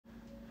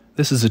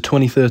This is a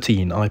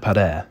 2013 iPad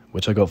Air,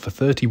 which I got for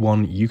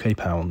 £31 UK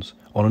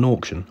on an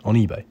auction on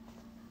eBay.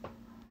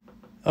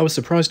 I was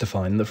surprised to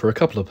find that for a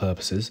couple of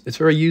purposes, it's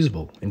very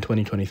usable, in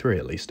 2023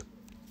 at least.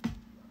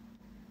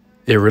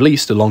 It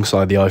released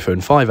alongside the iPhone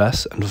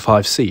 5S and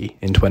 5C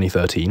in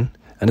 2013,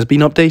 and has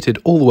been updated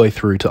all the way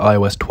through to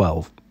iOS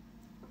 12.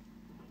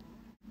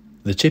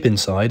 The chip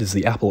inside is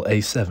the Apple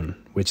A7,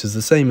 which is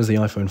the same as the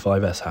iPhone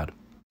 5S had.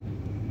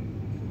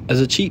 As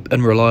a cheap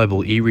and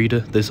reliable e-reader,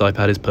 this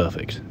iPad is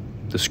perfect.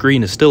 The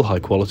screen is still high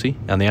quality,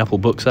 and the Apple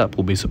Books app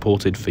will be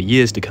supported for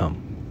years to come.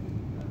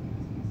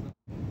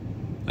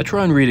 I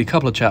try and read a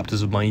couple of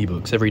chapters of my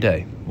ebooks every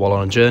day, while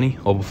on a journey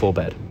or before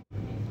bed.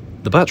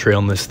 The battery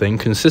on this thing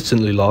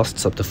consistently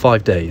lasts up to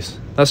 5 days.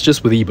 That's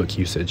just with ebook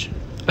usage.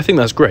 I think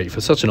that's great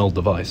for such an old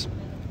device.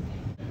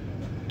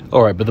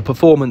 Alright, but the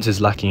performance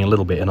is lacking a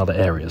little bit in other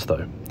areas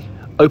though.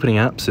 Opening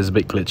apps is a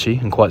bit glitchy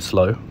and quite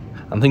slow,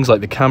 and things like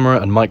the camera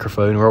and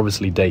microphone are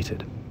obviously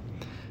dated.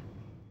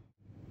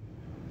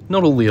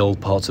 Not all the old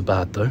parts are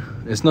bad though.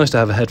 It's nice to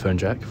have a headphone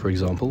jack, for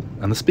example,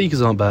 and the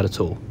speakers aren't bad at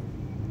all.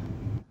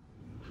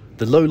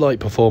 The low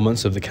light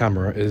performance of the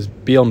camera is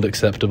beyond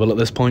acceptable at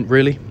this point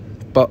really,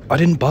 but I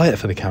didn't buy it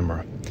for the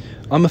camera.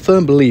 I'm a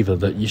firm believer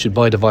that you should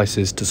buy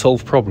devices to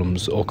solve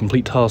problems or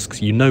complete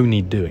tasks you know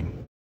need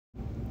doing.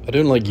 I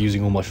don't like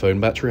using all my phone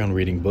battery on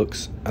reading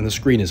books, and the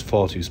screen is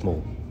far too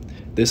small.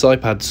 This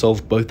iPad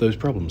solved both those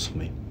problems for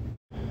me.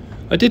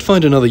 I did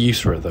find another use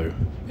for it though.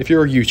 If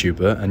you're a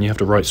YouTuber and you have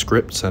to write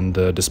scripts and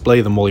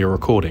display them while you're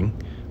recording,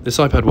 this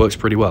iPad works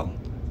pretty well.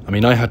 I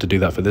mean, I had to do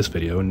that for this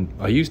video and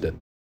I used it.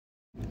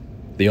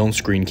 The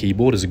on-screen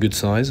keyboard is a good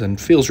size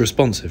and feels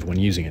responsive when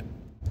using it.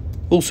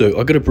 Also,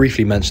 I've got to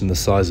briefly mention the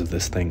size of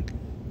this thing.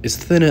 It's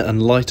thinner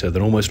and lighter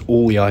than almost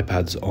all the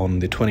iPads on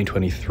the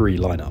 2023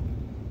 lineup.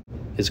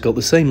 It's got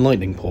the same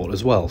lightning port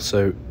as well,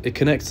 so it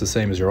connects the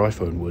same as your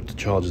iPhone would to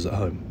chargers at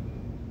home.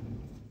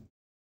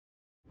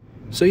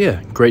 So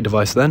yeah, great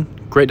device then,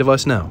 great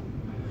device now.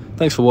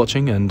 Thanks for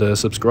watching and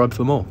subscribe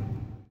for more.